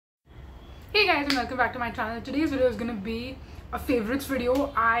guys, and welcome back to my channel. Today's video is going to be a favorites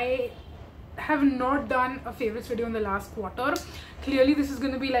video. I have not done a favorites video in the last quarter. Clearly this is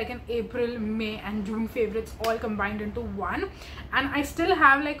going to be like an April, May and June favorites all combined into one, and I still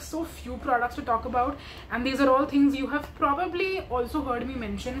have like so few products to talk about, and these are all things you have probably also heard me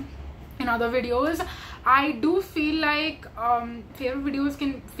mention in other videos. I do feel like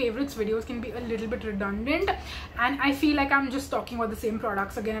favorites videos can be a little bit redundant, and I feel like I'm just talking about the same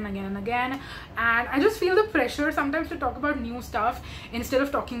products again and again and again, and I just feel the pressure sometimes to talk about new stuff instead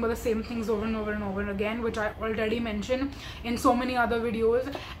of talking about the same things over and over and over again, which I already mentioned in so many other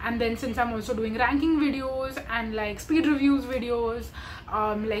videos. And then since I'm also doing ranking videos and like speed reviews videos,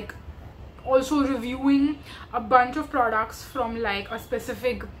 like also reviewing a bunch of products from like a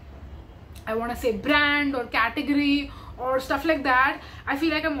specific, I want to say, brand or category or stuff like that, I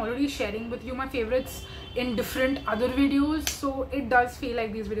feel like I'm already sharing with you my favorites in different other videos, so it does feel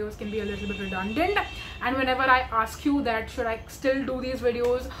like these videos can be a little bit redundant. And whenever I ask you that should I still do these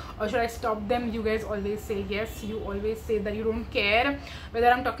videos or should I stop them, you guys always say yes. You always say that you don't care whether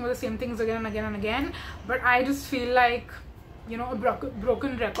I'm talking about the same things again and again and again, but I just feel like, you know, a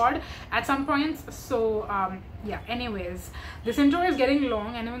broken record at some points. So yeah, anyways, this intro is getting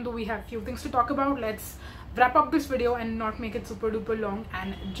long, and even though we have few things to talk about, let's wrap up this video and not make it super duper long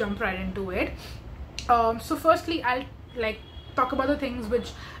and jump right into it. So firstly, I'll like talk about the things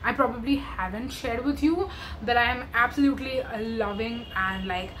which I probably haven't shared with you that I am absolutely loving, and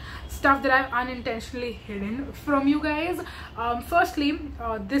like stuff that I've unintentionally hidden from you guys. Firstly,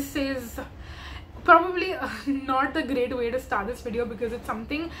 this is probably not the great way to start this video because it's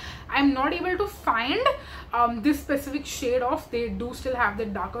something I'm not able to find this specific shade of. They do still have the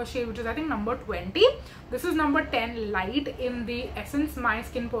darker shade, which is I think number 20. This is number 10 light in the Essence My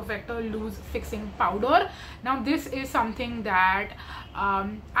Skin Perfector Loose Fixing Powder. Now this is something that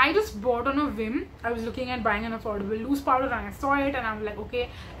I just bought on a whim. I was looking at buying an affordable loose powder and I saw it and I was like, okay,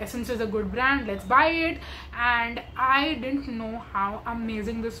 Essence is a good brand, let's buy it. And I didn't know how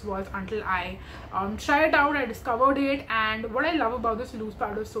amazing this was until I tried it out. I discovered it, and what I love about this loose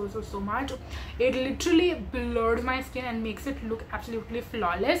powder so much, it literally blurs my skin and makes it look absolutely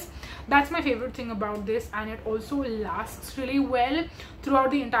flawless. That's my favorite thing about this, and it also lasts really well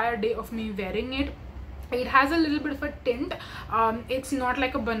throughout the entire day of me wearing it. It has a little bit of a tint. It's not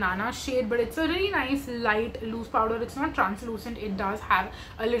like a banana shade, but it's a really nice light loose powder. It's not translucent. It does have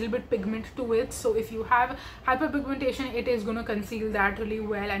a little bit pigment to it, so if you have hyperpigmentation, it is going to conceal that really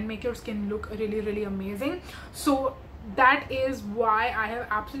well and make your skin look really amazing. So that is why I have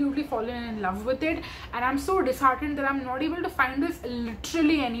absolutely fallen in love with it, and I'm so disheartened that I'm not able to find this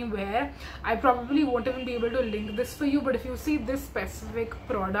literally anywhere. I probably won't even be able to link this for you, but if you see this specific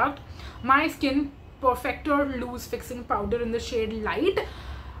product, My Skin Perfector Loose Fixing Powder in the shade light,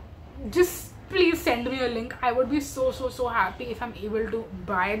 just please send me a link. I would be so happy if I'm able to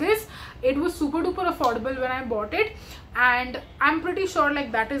buy this. It was super duper affordable when I bought it, and I'm pretty sure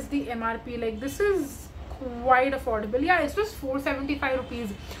like that is the MRP. Like this is quite affordable. Yeah, it's just 475 rupees,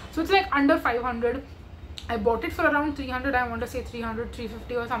 so it's like under 500. I bought it for around 300. I want to say 300,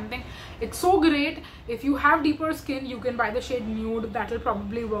 350 or something. It's so great. If you have deeper skin, you can buy the shade nude. That will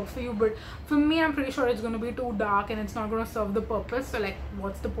probably work for you, but for me, I'm pretty sure it's going to be too dark and it's not going to serve the purpose. So like,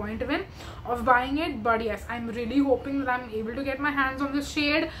 what's the point even of buying it? But yes, I'm really hoping that I'm able to get my hands on this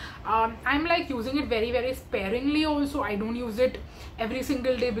shade. I'm like using it very sparingly also. I don't use it every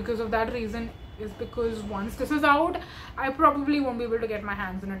single day because of that reason, is because once this is out, I probably won't be able to get my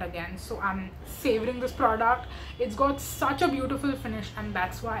hands on it again. So I'm savoring this product. It's got such a beautiful finish, and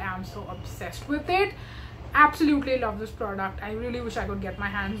that's why I'm so obsessed with it. Absolutely love this product. I really wish I could get my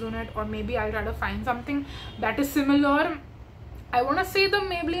hands on it, or maybe I'll try to find something that is similar. I want to say the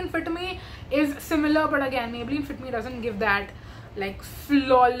Maybelline Fit Me is similar, but again, Maybelline Fit Me doesn't give that like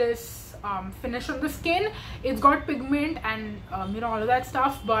flawless finish on the skin. It's got pigment and you know, all of that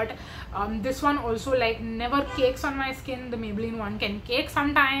stuff, but this one also like never cakes on my skin. The Maybelline one can cake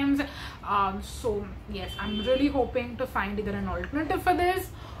sometimes. So yes, I'm really hoping to find either an alternative for this,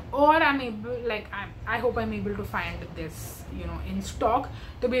 or I'm able, like I hope I'm able to find this, you know, in stock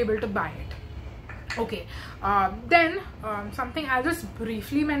to be able to buy it. Okay, then something I'll just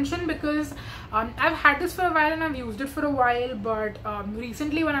briefly mention, because I've had this for a while and I've used it for a while, but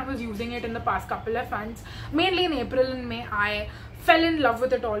recently when I was using it in the past couple of months, mainly in April and May, I fell in love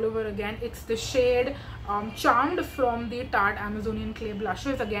with it all over again. It's the shade Charmed from the Tarte Amazonian Clay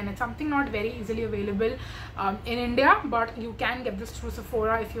Blushes. Again, it's something not very easily available in India, but you can get this through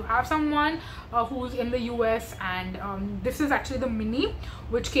Sephora if you have someone who's in the US. And this is actually the mini,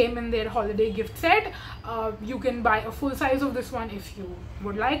 which came in their holiday gift set. You can buy a full size of this one if you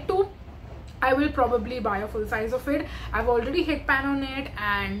would like to. I will probably buy a full size of it. I've already hit pan on it,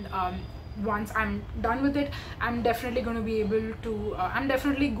 and once I'm done with it, I'm definitely going to be able to I'm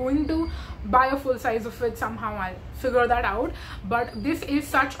definitely going to buy a full size of it. Somehow I'll figure that out. But this is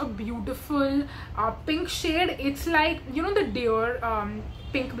such a beautiful pink shade. It's like, you know, the Drier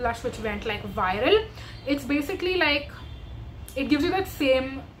pink blush which went like viral. It's basically like, it gives you that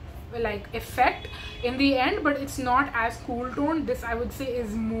same like effect in the end, but it's not as cool toned. This, I would say,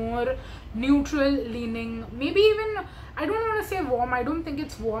 is more neutral leaning, maybe even, I don't want to say warm. I don't think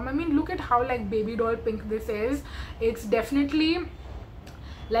it's warm. I mean, look at how like baby doll pink this is. It's definitely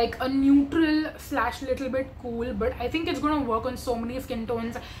like a neutral slash little bit cool, but I think it's gonna work on so many skin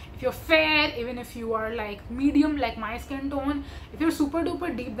tones. If you're fair, even if you are like medium like my skin tone, if you're super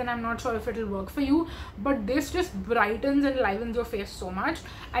duper deep, then I'm not sure if it'll work for you. But this just brightens and livens your face so much.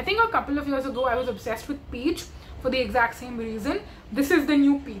 I think a couple of years ago I was obsessed with peach for the exact same reason. This is the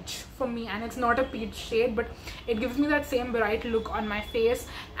new peach for me, and it's not a peach shade, but it gives me that same bright look on my face.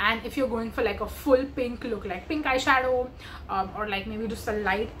 And if you're going for like a full pink look, like pink eyeshadow, or like maybe just a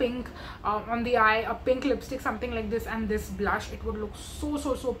light pink on the eye, a pink lipstick, something like this, and this blush, it would look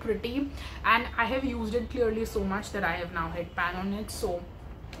so pretty. And I have used it clearly so much that I have now hit pan on it. So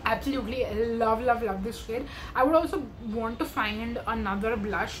absolutely love this shade. I would also want to find another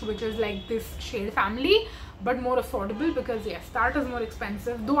blush which is like this shade family but more affordable, because yes, Tarte is more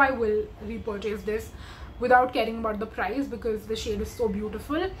expensive, though I will repurchase this without caring about the price because the shade is so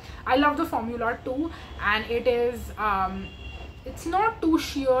beautiful. I love the formula too, and it is it's not too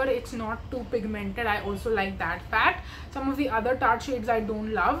sheer, it's not too pigmented. I also like that fact. Some of the other Tarte shades I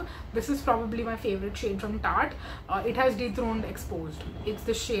don't love. This is probably my favorite shade from Tarte. It has dethroned exposed. It's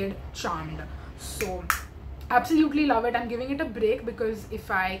the shade Charmed. So absolutely love it. I'm giving it a break because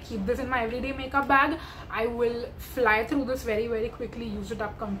if I keep this in my everyday makeup bag, I will fly through this very quickly, use it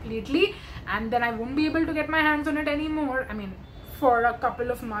up completely, and then I won't be able to get my hands on it anymore. I mean, for a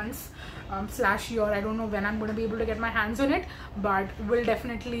couple of months slash year. I don't know when I'm going to be able to get my hands on it, but will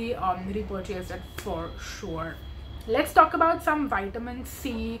definitely repurchase it for sure. Let's talk about some vitamin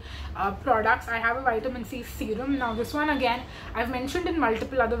C products. I have a vitamin C serum. Now this one, again, I've mentioned in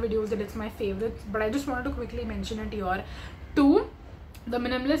multiple other videos that it's my favorite, but I just wanted to quickly mention it here too. The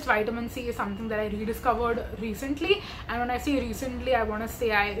Minimalist vitamin C is something that I rediscovered recently, and when I say recently, I want to say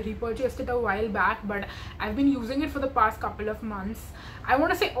I repurchased it a while back, but I've been using it for the past couple of months. I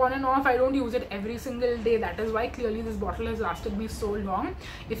want to say on and off. I don't use it every single day. That is why clearly this bottle has lasted me so long.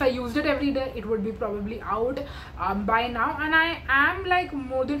 If I used it every day, it would be probably out by now, and I am like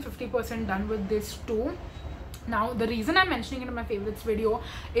more than 50% done with this too. Now the reason I'm mentioning it in my favorites video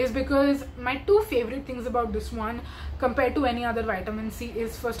is because my two favorite things about this one compared to any other vitamin C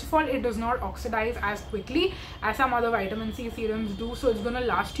is, first of all, it does not oxidize as quickly as some other vitamin C serums do, so it's gonna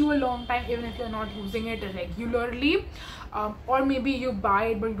last you a long time even if you're not using it regularly, or maybe you buy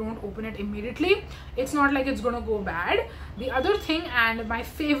it but you don't open it immediately. It's not like it's gonna go bad. The other thing, and my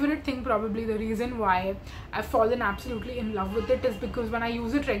favorite thing, probably the reason why I've fallen absolutely in love with it, is because when I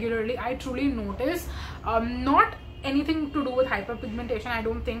use it regularly, I truly notice not anything to do with hyperpigmentation. I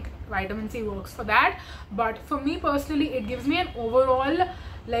don't think vitamin C works for that, but for me personally, it gives me an overall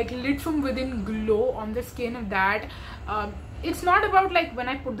like lit from within glow on the skin that it's not about like when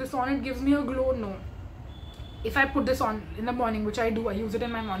I put this on it gives me a glow. No, if I put this on in the morning, which I do, I use it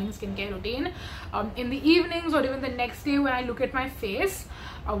in my morning skincare routine, in the evenings or even the next day when I look at my face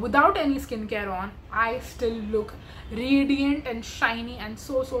without any skincare on, I still look radiant and shiny and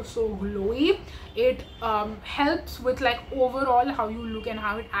so glowy. It helps with like overall how you look and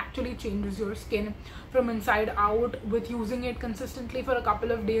how it actually changes your skin from inside out. With using it consistently for a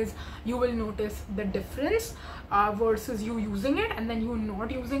couple of days, you will notice the difference versus you using it and then you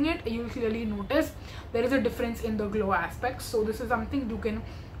not using it. You'll clearly notice there is a difference in the glow aspect. So this is something you can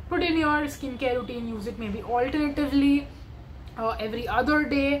put in your skincare routine. Use it maybe alternatively every other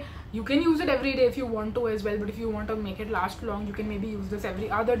day. You can use it every day if you want to as well, but if you want to make it last long, you can maybe use this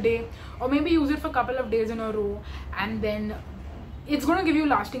every other day, or maybe use it for a couple of days in a row, and then it's going to give you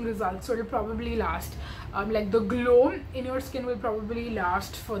lasting results. So it'll probably last like the glow in your skin will probably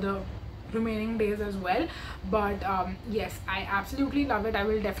last for the remaining days as well. But yes, I absolutely love it. I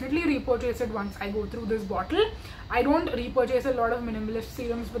will definitely repurchase it once I go through this bottle. I don't repurchase a lot of minimalist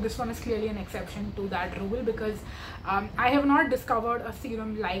serums, but this one is clearly an exception to that rule, because I have not discovered a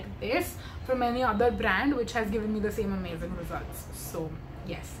serum like this from any other brand which has given me the same amazing results. So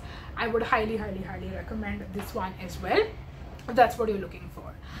yes, I would highly recommend this one as well. if that's what you're looking for.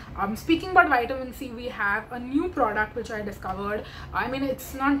 Speaking about vitamin C, we have a new product which I discovered. I mean,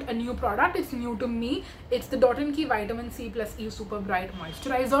 it's not a new product, it's new to me. It's the Key Vitamin C plus E Super Bright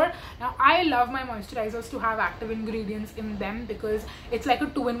Moisturizer. Now, I love my moisturizers to have active ingredients in them because it's like a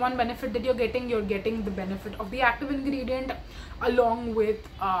 2-in-1 benefit that you're getting. You're getting the benefit of the active ingredient along with,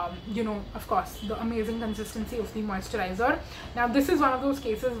 you know, of course, the amazing consistency of the moisturizer. Now, this is one of those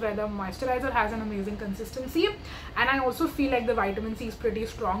cases where the moisturizer has an amazing consistency, and I also feel like the vitamin C is pretty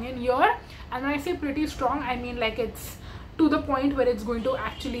strong in here. And when I say pretty strong, I mean like it's to the point where it's going to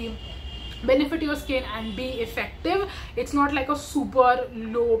actually benefit your skin and be effective. It's not like a super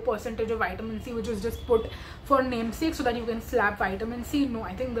low percentage of vitamin C which is just put for namesake so that you can slap vitamin C. No,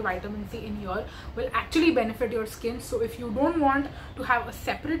 I think the vitamin C in here will actually benefit your skin. So if you don't want to have a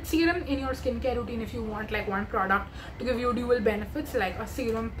separate serum in your skincare routine, if you want like one product to give you dual benefits like a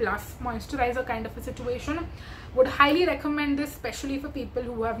serum plus moisturizer kind of a situation, would highly recommend this, especially for people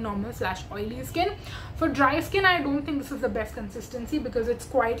who have normal / oily skin. For dry skin, I don't think this is the best consistency because it's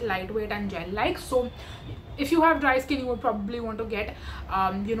quite lightweight and gel like. So if you have dry skin, you would probably want to get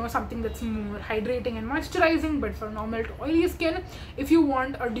you know, something that's more hydrating and moisturizing. But for normal to oily skin, if you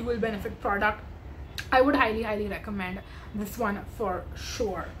want a dual benefit product, I would highly recommend this one for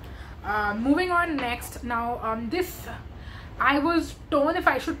sure. Moving on next. Now this, I was torn if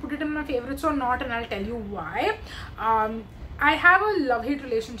I should put it in my favorites or not, and I'll tell you why. I have a love-hate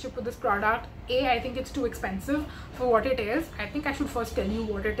relationship with this product. I think it's too expensive for what it is. I think I should first tell you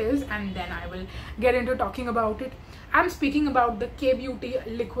what it is and then I will get into talking about it. I'm speaking about the K-Beauty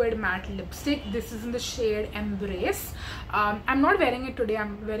Liquid Matte Lipstick. This is in the shade Embrace. I'm not wearing it today,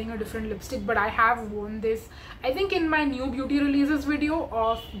 I'm wearing a different lipstick, but I have worn this, I think, in my new beauty releases video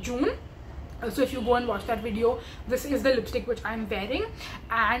of June. So if you go and watch that video, this is the lipstick which I'm wearing,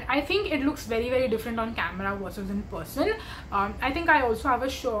 and I think it looks very different on camera versus in person. I think I also have a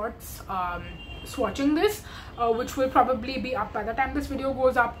shorts swatching this, which will probably be up by the time this video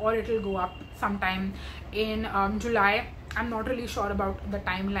goes up, or it will go up sometime in July. I'm not really sure about the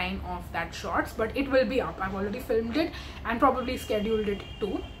timeline of that shorts, but it will be up. I've already filmed it and probably scheduled it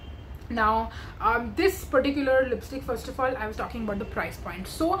too. Now this particular lipstick, first of all, I was talking about the price point.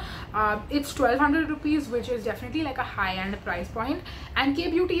 So it's 1200 rupees, which is definitely like a high-end price point, and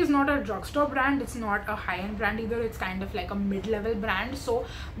K-Beauty is not a drugstore brand, it's not a high-end brand either, it's kind of like a mid-level brand. So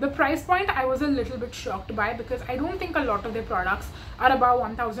the price point I was a little bit shocked by, because I don't think a lot of their products are above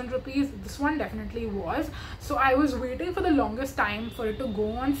 1000 rupees. This one definitely was. So I was waiting for the longest time for it to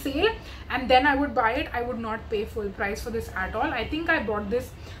go on sale, and then I would buy it. I would not pay full price for this at all. I think I bought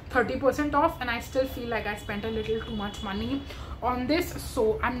this 30% off, and I still feel like I spent a little too much money on this.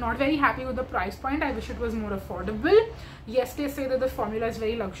 So I'm not very happy with the price point. I wish it was more affordable. Yes, they say that the formula is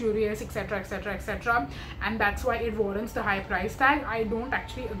very luxurious, etc, etc, and that's why it warrants the high price tag. I don't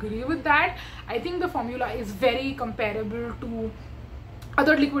actually agree with that. I think the formula is very comparable to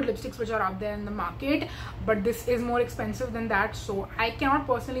other liquid lipsticks which are out there in the market, but this is more expensive than that. So I cannot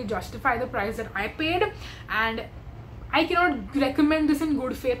personally justify the price that I paid, and I cannot recommend this in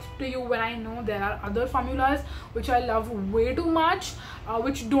good faith to you when I know there are other formulas which I love way too much,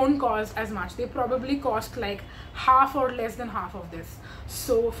 which don't cost as much. They probably cost like half or less than half of this.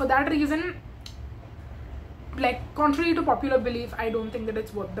 So for that reason, like, contrary to popular belief, I don't think that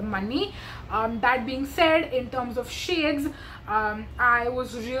it's worth the money. That being said, in terms of shades, I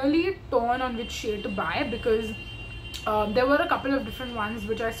was really torn on which shade to buy, because there were a couple of different ones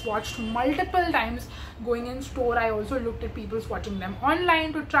which I swatched multiple times going in store. I also looked at people swatching them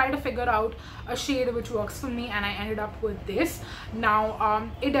online to try to figure out a shade which works for me, and I ended up with this. Now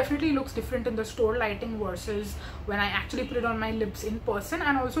it definitely looks different in the store lighting versus when I actually put it on my lips in person.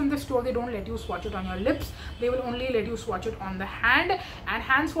 And also in the store they don't let you swatch it on your lips, they will only let you swatch it on the hand, and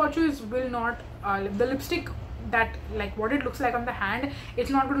hand swatches will not the lipstick, that like what it looks like on the hand,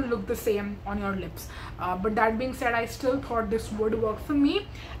 it's not going to look the same on your lips. But that being said, I still thought this would work for me,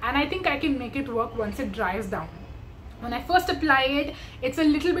 and I think I can make it work once it dries down. When I first apply it, it's a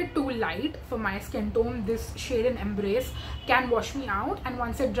little bit too light for my skin tone. This shade in Embrace can wash me out, and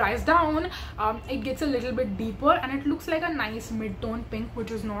once it dries down, it gets a little bit deeper, and it looks like a nice mid-tone pink, which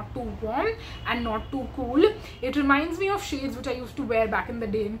is not too warm and not too cool. It reminds me of shades which I used to wear back in the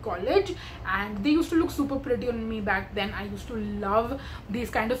day in college, and they used to look super pretty on me back then. I used to love these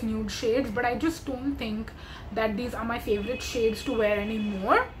kind of nude shades, but I just don't think that these are my favorite shades to wear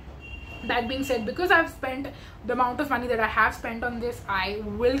anymore. That being said, because I've spent the amount of money that I have spent on this, I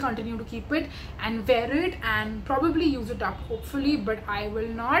will continue to keep it and wear it and probably use it up, hopefully, but I will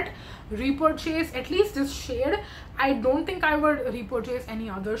not repurchase at least this shade. I don't think I would repurchase any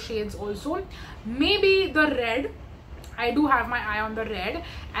other shades also. Maybe the red, I do have my eye on the red,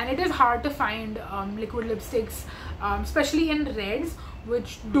 and it is hard to find liquid lipsticks, especially in reds,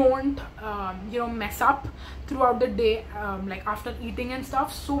 which don't you know, mess up throughout the day, like after eating and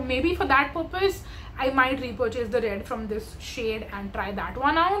stuff. So maybe for that purpose I might repurchase the red from this shade and try that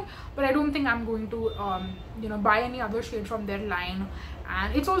one out, but I don't think I'm going to you know, buy any other shade from their line.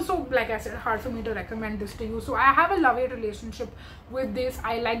 And it's also, like I said, hard for me to recommend this to you. So I have a love-hate relationship with this.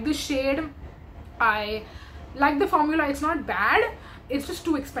 I like the shade, I like the formula. It's not bad, it's just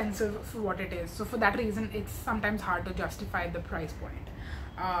too expensive for what it is. So for that reason, it's sometimes hard to justify the price point.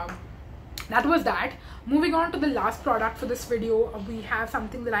 That was that. Moving on to the last product for this video, we have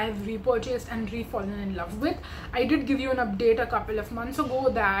something that I have repurchased and re-fallen in love with. I did give you an update a couple of months ago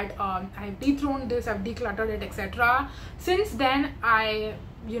that I've dethroned this, I've decluttered it, etc. Since then,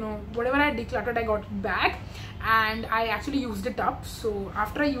 you know, whatever I decluttered, I got it back and I actually used it up. So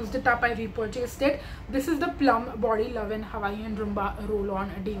after I used it up, I repurchased it. This is the Plum Body Lovin' Hawaiian Rumba Roll-On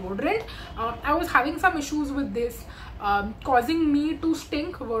Deodorant. I was having some issues with this, causing me to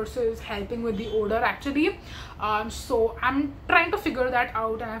stink versus helping with the odor actually. So I'm trying to figure that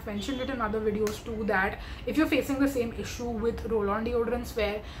out, and I've mentioned it in other videos too, that if you're facing the same issue with roll-on deodorants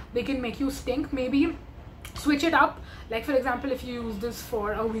where they can make you stink, maybe switch it up. Like for example, if you use this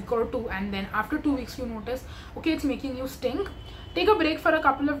for a week or two and then after 2 weeks you notice, okay, it's making you stink, take a break for a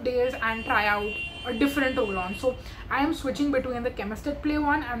couple of days and try out a different roll-on. So I am switching between the Chemist at Play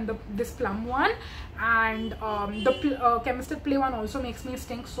one and this Plum one, and the Chemist at Play one also makes me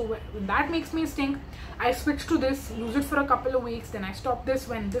stink. So when that makes me stink, I switch to this, use it for a couple of weeks, then I stop this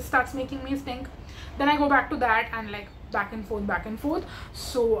when this starts making me stink, then I go back to that, and like back and forth.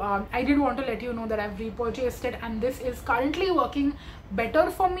 So I did want to let you know that I've repurchased it, and this is currently working better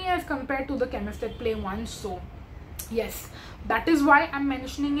for me as compared to the Chemist at Play one. So yes, that is why I'm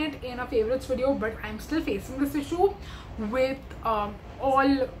mentioning it in a favorites video, but I'm still facing this issue with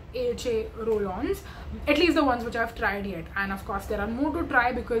all AHA roll-ons, at least the ones which I've tried yet. And of course there are more to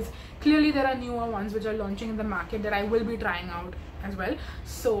try, because clearly there are newer ones which are launching in the market that I will be trying out as well.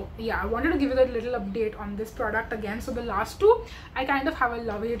 So yeah, I wanted to give you that little update on this product again. So the last two I kind of have a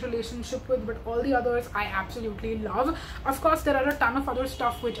love-hate relationship with, but all the others I absolutely love. Of course there are a ton of other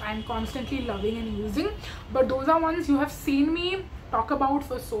stuff which I'm constantly loving and using, but those are ones you have seen me talk about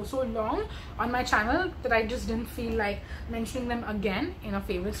for so long on my channel that I just didn't feel like mentioning them again in a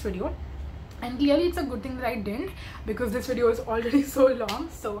favorites video. And clearly it's a good thing that I didn't, because this video is already so long.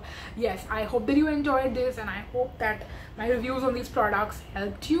 So yes, I hope that you enjoyed this, and I hope that my reviews on these products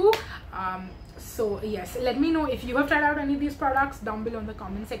helped you. So yes, let me know if you have tried out any of these products down below in the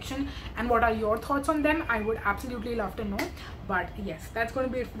comment section, and what are your thoughts on them. I would absolutely love to know. But yes, that's going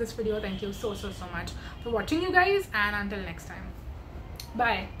to be it for this video. Thank you so much for watching, you guys, and until next time,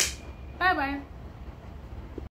 bye bye.